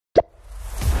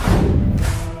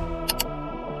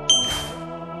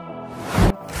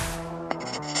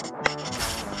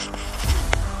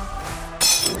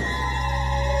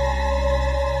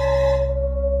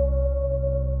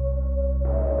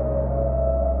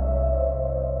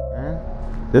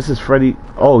This is Freddy.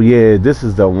 Oh yeah, this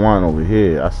is the one over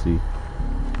here. I see.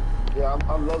 Yeah,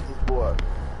 I love this board.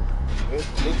 It's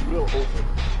real open.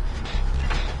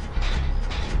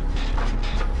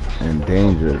 And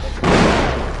dangerous.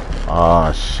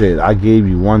 Ah shit! I gave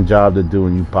you one job to do,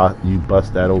 and you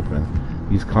bust that open.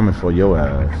 He's coming for your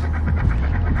ass.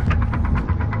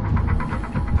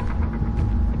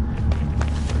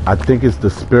 I think it's the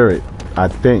spirit. I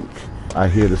think I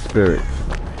hear the spirit.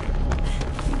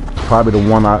 Probably the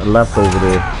one I left over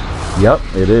there. Yep,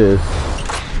 it is.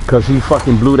 Cause he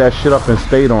fucking blew that shit up and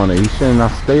stayed on it. He shouldn't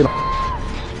have stayed on.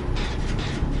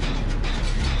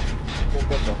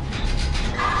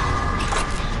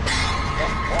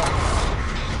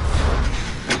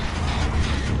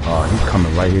 Oh, he's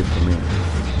coming right here for me.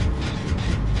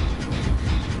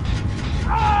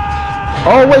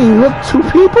 Oh wait, he hooked 2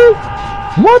 people?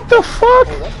 What the fuck?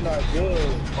 Oh, that's not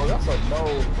good. Oh, that's a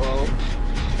no, bro.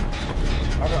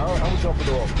 I'm jumping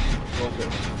off.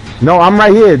 Okay. No, I'm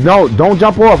right here. No, don't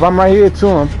jump off. I'm right here to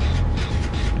him.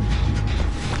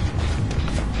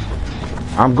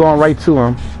 I'm going right to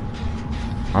him.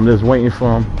 I'm just waiting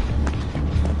for him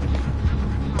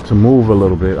to move a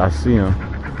little bit. I see him.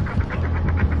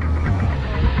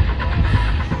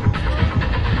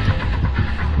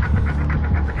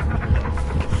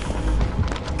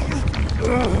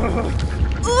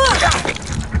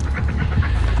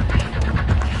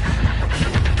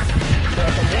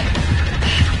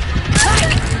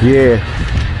 Yeah.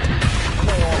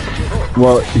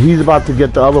 Well, he's about to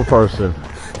get the other person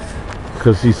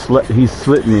because he slit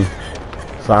me,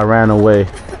 so I ran away.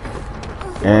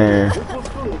 And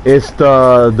it's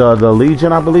the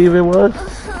Legion, I believe it was.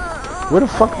 Where the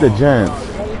fuck the gents?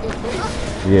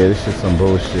 Yeah, this shit's some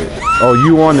bullshit. Oh,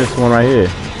 you on this one right here?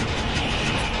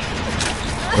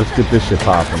 Let's get this shit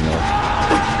popping, though.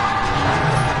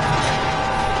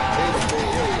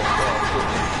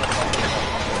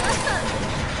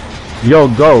 Yo,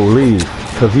 go, leave,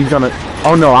 cause he's gonna.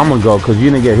 Oh no, I'm gonna go, cause you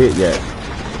didn't get hit yet.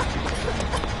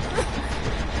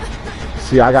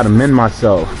 See, I gotta mend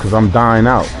myself, cause I'm dying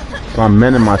out, so I'm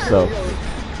mending myself.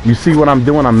 You see what I'm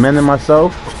doing? I'm mending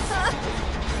myself.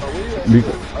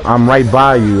 I'm right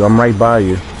by you. I'm right by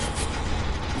you.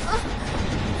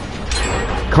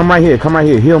 Come right here. Come right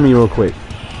here. Heal me real quick.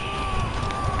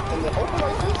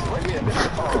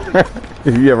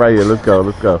 Yeah, right here. Let's go.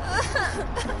 Let's go.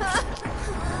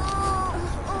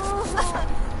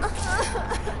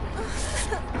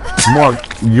 Mark,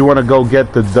 you want to go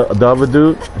get the other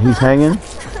dude? He's hanging?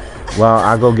 Well,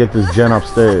 I go get this gen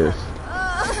upstairs.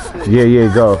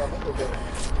 Yeah, go.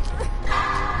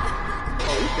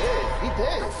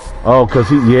 Oh, cause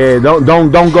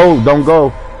don't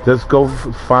go. Just go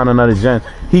find another gen.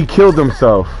 He killed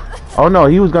himself. Oh no,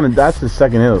 he was gonna. That's his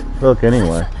second hook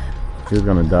anyway. He was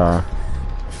gonna die.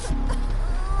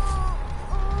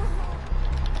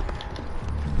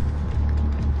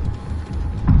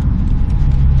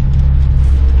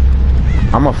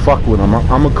 I'ma fuck with him.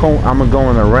 I'ma go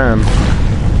in a ram.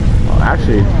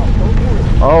 Actually,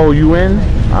 oh, you in?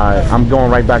 Alright, I'm going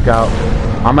right back out.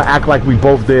 I'ma act like we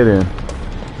both did in.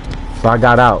 So I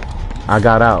got out.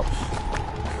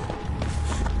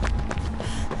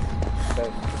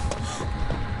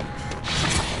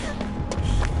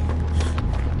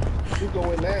 You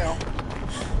go in now.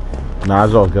 Nah,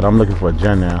 it's all good. I'm looking for a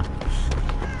gen now.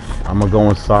 I'ma go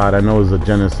inside. I know there's a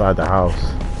gen inside the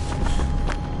house.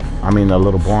 I mean the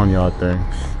little barnyard thing.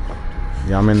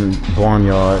 Yeah, I'm in the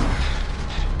barnyard.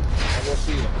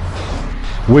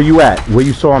 Where you at? Where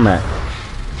you saw him at?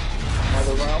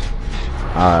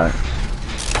 Alright.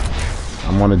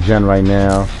 I'm on a gen right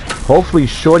now. Hopefully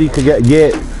Shorty could get...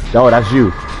 Yeah. Oh, that's you.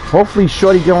 Hopefully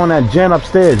Shorty get on that gen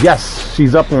upstairs. Yes,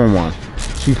 she's up on one.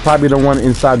 She's probably the one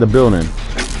inside the building.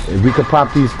 If we could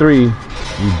pop these 3, you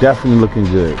definitely looking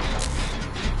good.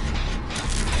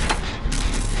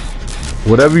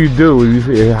 Whatever you do, if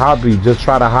you're happy, just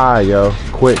try to hide, yo.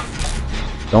 Quick.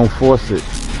 Don't force it.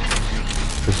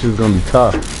 This shit's gonna be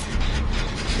tough.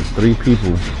 It's 3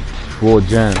 people, 4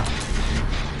 gen.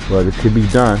 But it could be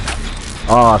done.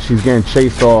 Oh, she's getting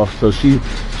chased off. So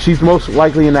she's most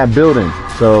likely in that building.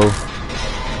 So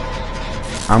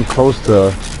I'm close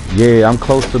to, yeah, I'm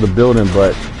close to the building.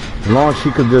 But as long as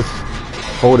she could just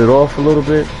hold it off a little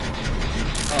bit.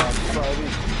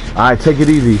 All right, take it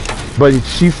easy. But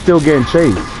she's still getting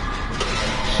chased.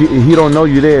 He don't know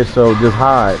you there, so just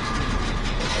hide.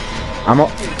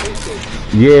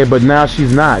 Yeah, but now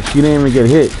she's not. She didn't even get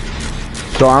hit.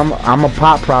 So I'm a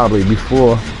pop probably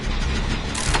before,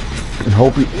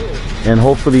 and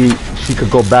hopefully she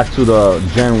could go back to the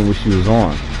gen where she was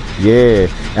on. Yeah,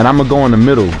 and I'm gonna go in the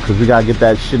middle because we gotta get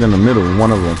that shit in the middle.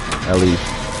 One of them at least.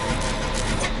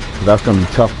 That's gonna be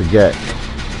tough to get.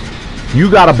 You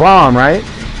got a bomb, right?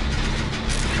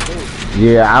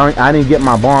 Yeah, I didn't get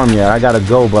my bomb yet. I gotta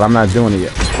go, but I'm not doing it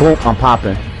yet. Boom, I'm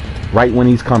popping. Right when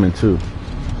he's coming too.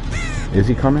 Is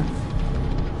he coming?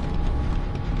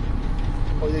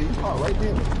 Oh yeah, you caught right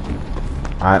there.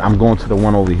 Alright, I'm going to the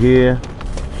one over here.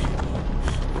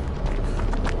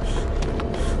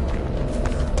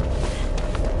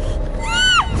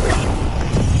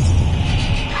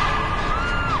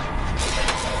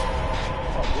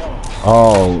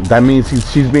 Oh, that means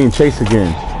she's being chased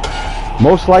again.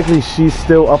 Most likely she's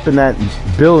still up in that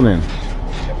building.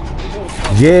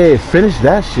 Yeah, finish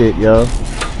that shit, yo.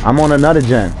 I'm on another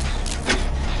gen.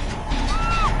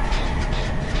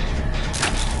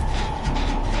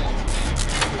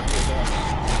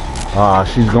 Ah,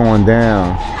 she's going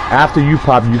down. After you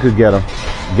pop, you could get her.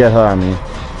 Get her, I mean.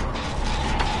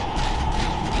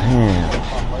 Damn.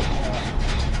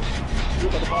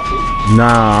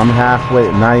 Nah, I'm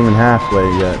halfway. Not even halfway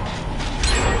yet.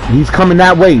 He's coming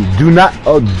that way. Do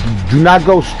not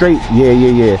go straight.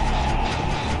 Yeah.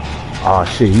 Oh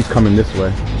shit, he's coming this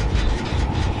way.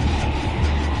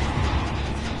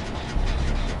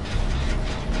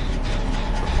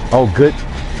 Oh, good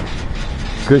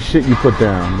shit you put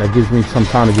down. That gives me some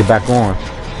time to get back on.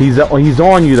 He's on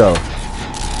you though.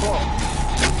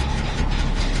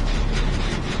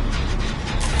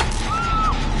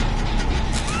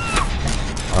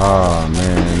 Oh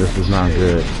man, this is not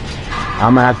good.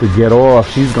 I'm gonna have to get off.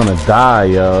 She's gonna die,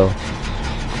 yo.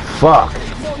 Fuck.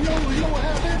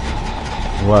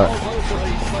 What?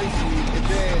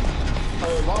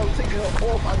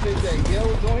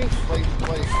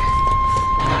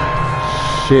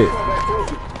 Shit.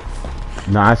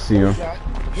 Nah, I see him.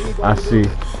 I see.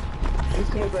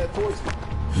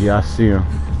 Yeah, I see him.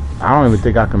 I don't even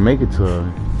think I can make it to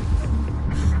her.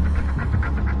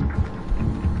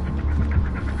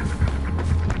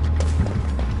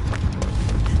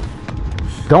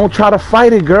 Don't try to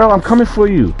fight it, girl. I'm coming for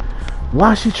you.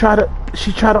 Why she try to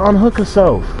unhook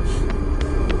herself?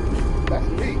 That's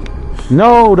me.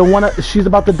 No, the one she's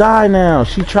about to die now.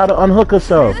 She tried to unhook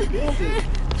herself.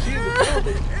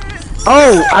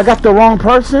 Oh, I got the wrong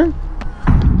person?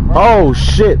 Oh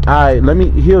shit. Alright, let me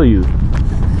heal you.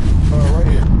 Right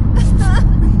here.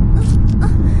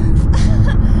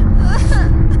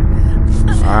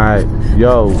 Alright,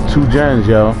 yo, 2 gens,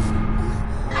 yo.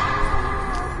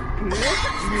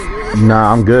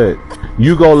 Nah, I'm good.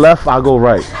 You go left, I'll go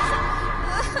right.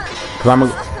 Cause I'm a...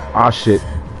 Ah, shit.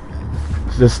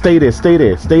 Just stay there.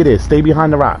 Stay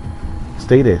behind the rock.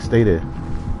 Stay there.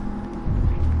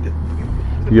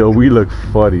 Yo, we look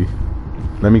funny.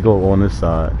 Let me go on this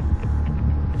side.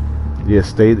 Yeah,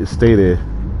 stay there.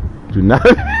 Do not...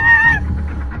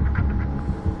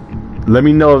 Let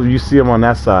me know if you see him on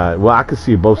that side. Well, I can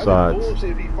see both sides.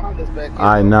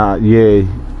 Alright, nah, yeah.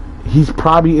 He's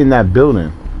probably in that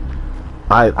building.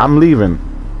 Alright, I'm leaving.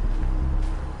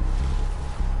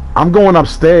 I'm going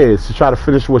upstairs to try to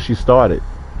finish what she started.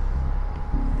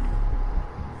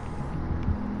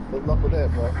 Good luck with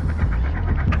that, bro.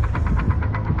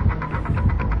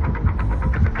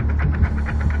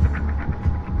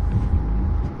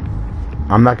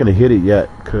 I'm not gonna hit it yet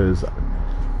because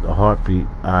the heartbeat.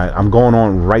 Alright, I'm going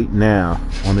on right now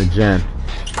on the gen.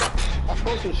 How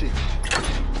close is she?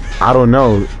 I don't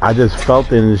know. I just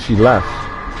felt it and she left.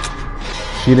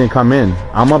 She didn't come in.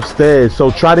 I'm upstairs,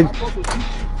 so try to...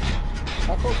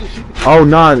 Oh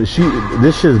no,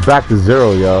 this shit's back to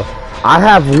 0, yo. I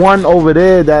have one over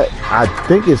there that I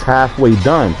think is halfway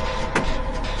done.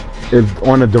 If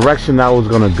on the direction I was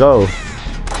gonna go.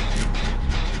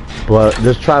 But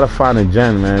just try to find a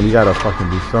gen, man. We gotta fucking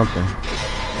do something.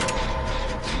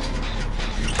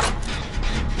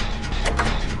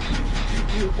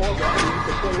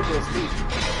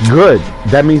 Good.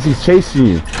 That means he's chasing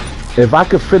you. If I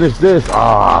could finish this, he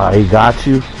got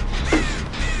you.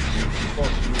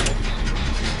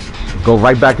 Go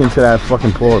right back into that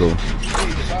fucking portal.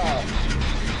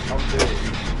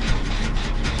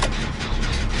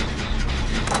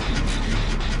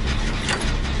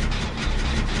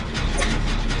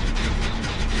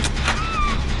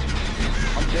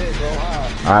 I'm dead, bro.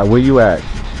 Alright, where you at?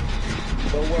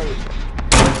 Don't worry.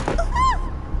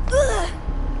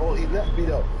 Oh, he left me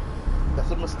though.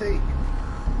 That's a mistake.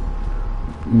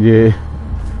 Yeah.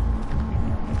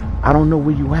 I don't know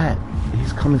where you at.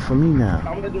 He's coming for me now.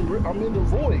 I'm in the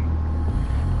void.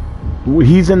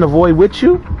 He's in the void with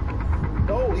you?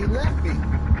 No, he left me.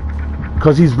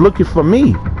 Because he's looking for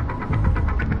me.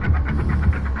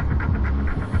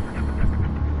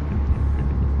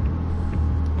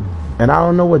 And I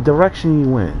don't know what direction he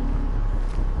went.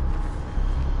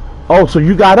 Oh, so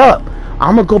you got up.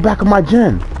 I'm gonna go back on my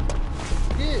gen.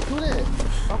 Yeah, do that.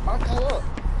 I got up.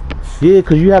 Yeah,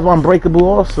 cause you have unbreakable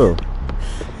also.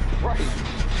 Right.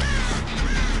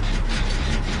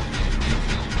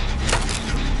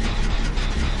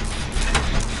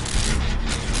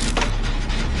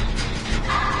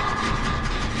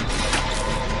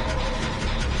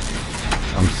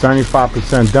 I'm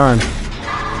 75% done.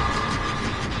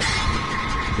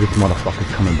 This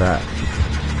motherfucker's coming back.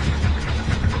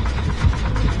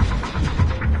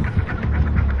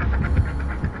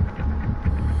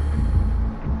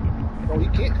 No, he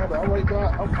can't come back. I'm right there.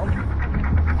 I'm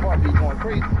heartbeat going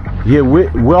crazy. Yeah,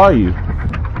 where are you?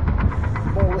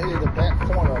 I'm over here in the back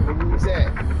corner where we was at.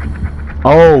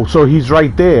 Oh, so he's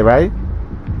right there, right?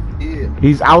 Yeah.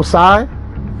 He's outside?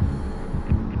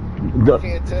 I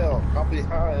can't tell. I'm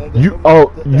behind.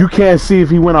 You can't see if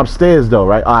he went upstairs though,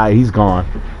 right? Alright, he's gone.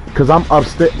 Cause I'm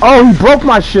upstairs. Oh, he broke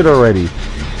my shit already.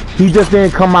 He just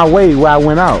didn't come my way where I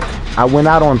went out. I went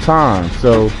out on time,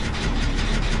 so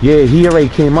yeah, he already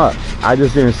came up. I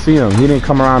just didn't see him. He didn't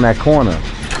come around that corner.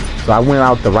 So I went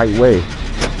out the right way.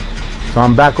 So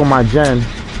I'm back on my gen.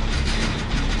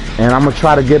 And I'm gonna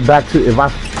try to get back to, if I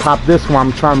pop this one,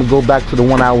 I'm trying to go back to the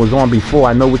one I was on before.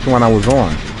 I know which one I was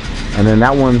on. And then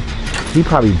that one, he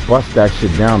probably bust that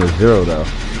shit down to 0 though.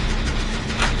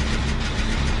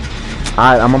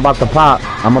 Alright, I'm about to pop.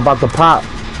 I'm about to pop.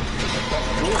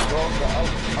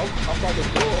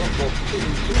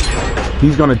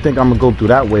 He's gonna think I'm gonna go through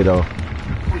that way though.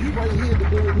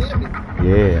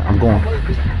 Yeah, I'm going.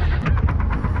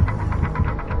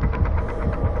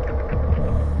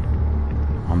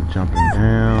 I'm jumping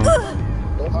down.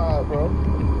 Don't hide, bro.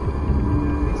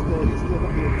 He's still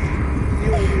looking.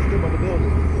 He's still by the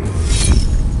building.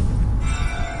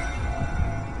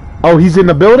 Oh, he's in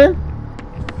the building?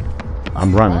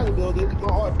 I'm running. I'm by the building.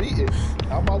 My heart beating.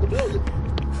 I'm by the building.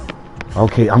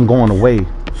 Okay, I'm going away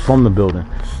from the building.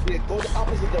 Yeah, go the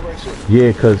opposite direction.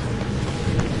 Yeah, cause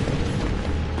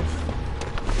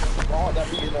My heart not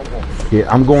beating no more. yeah,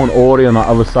 I'm going all the way on the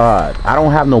other side. I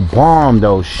don't have no bomb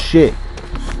though. Shit.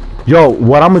 Yo,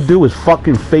 what I'm gonna do is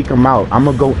fucking fake him out. I'm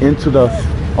gonna go into the.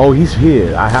 Oh, he's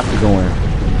here. I have to go in.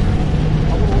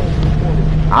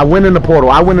 I went in the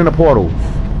portal. I went in the portal.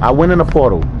 I went in the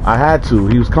portal. I had to.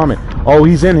 He was coming. Oh,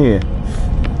 he's in here.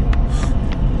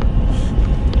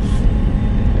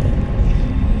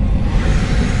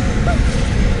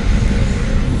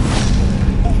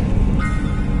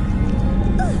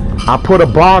 I put a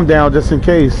bomb down just in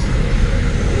case.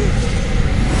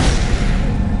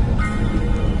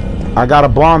 I got a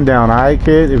bomb down, alright,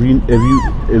 kid? If you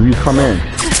come in.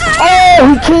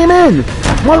 Oh, he came in!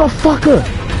 Motherfucker!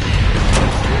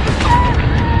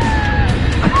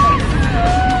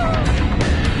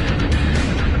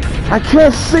 I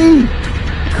can't see!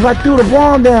 Cause I threw the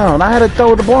bomb down. I had to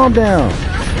throw the bomb down.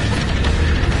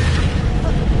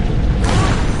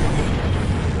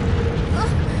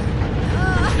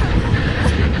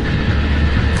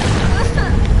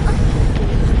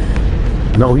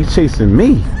 No, he's chasing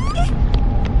me.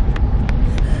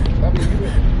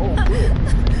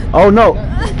 Oh no.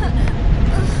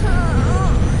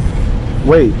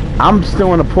 Wait, I'm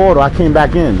still in the portal. I came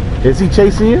back in. Is he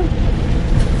chasing you?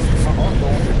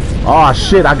 Oh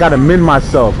shit, I gotta mend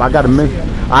myself. I gotta mend.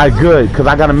 Alright, good, cause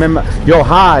I gotta mend my. Yo,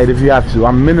 hide if you have to.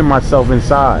 I'm mending myself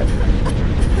inside.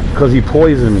 Cause he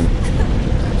poisoned me.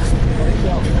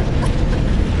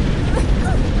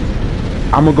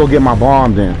 I'm gonna go get my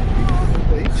bomb then.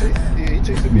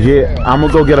 Yeah, I'm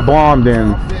gonna go get a bomb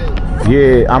then.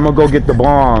 Yeah, I'm gonna go get the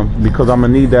bomb because I'm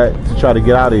gonna need that to try to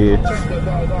get out of here.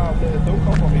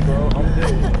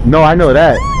 No, I know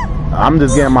that. I'm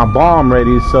just getting my bomb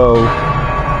ready, so.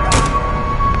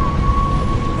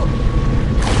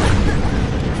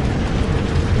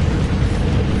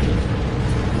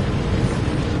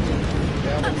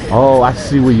 Oh, I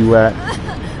see where you at.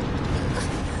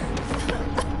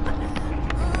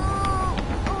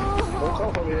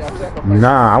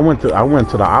 Nah, I went to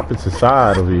the opposite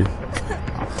side of you.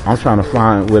 I'm trying to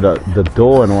find where the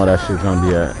door and all that shit's gonna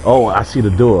be at. Oh, I see the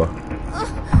door.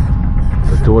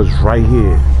 The door's right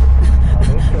here.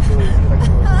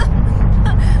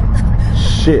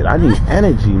 Shit, I need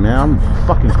energy, man. I'm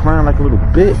fucking crying like a little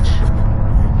bitch.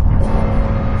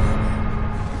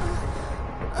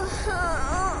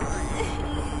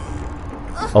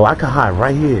 Oh, I can hide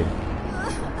right here.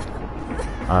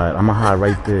 Alright, I'm gonna hide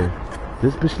right there.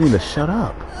 This bitch need to shut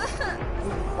up.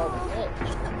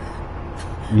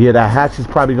 Yeah, that hatch is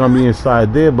probably gonna be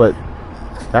inside there, but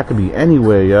that could be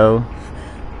anywhere, yo.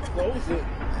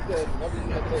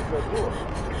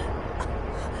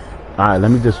 Alright, let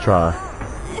me just try.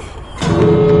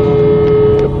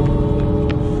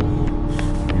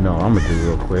 damages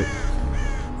real quick.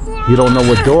 He don't know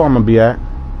what door I'm gonna be at.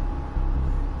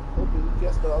 Okay,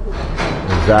 guess the other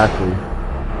one. Exactly.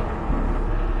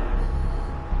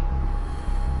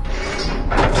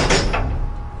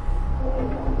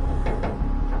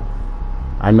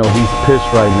 I know he's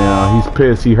pissed right now. He's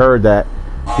pissed. He heard that.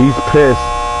 He's pissed.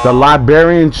 The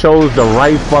librarian chose the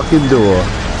right fucking door.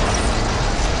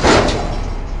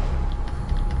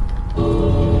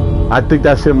 I think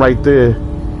that's him right there.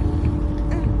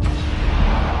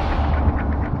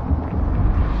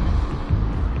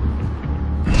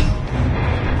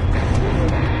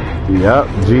 Yep,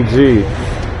 GG.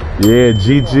 Yeah,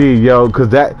 GG, yo, cause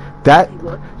that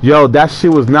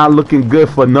shit was not looking good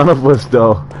for none of us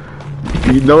though.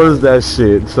 You noticed that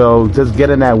shit, so just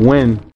getting that win.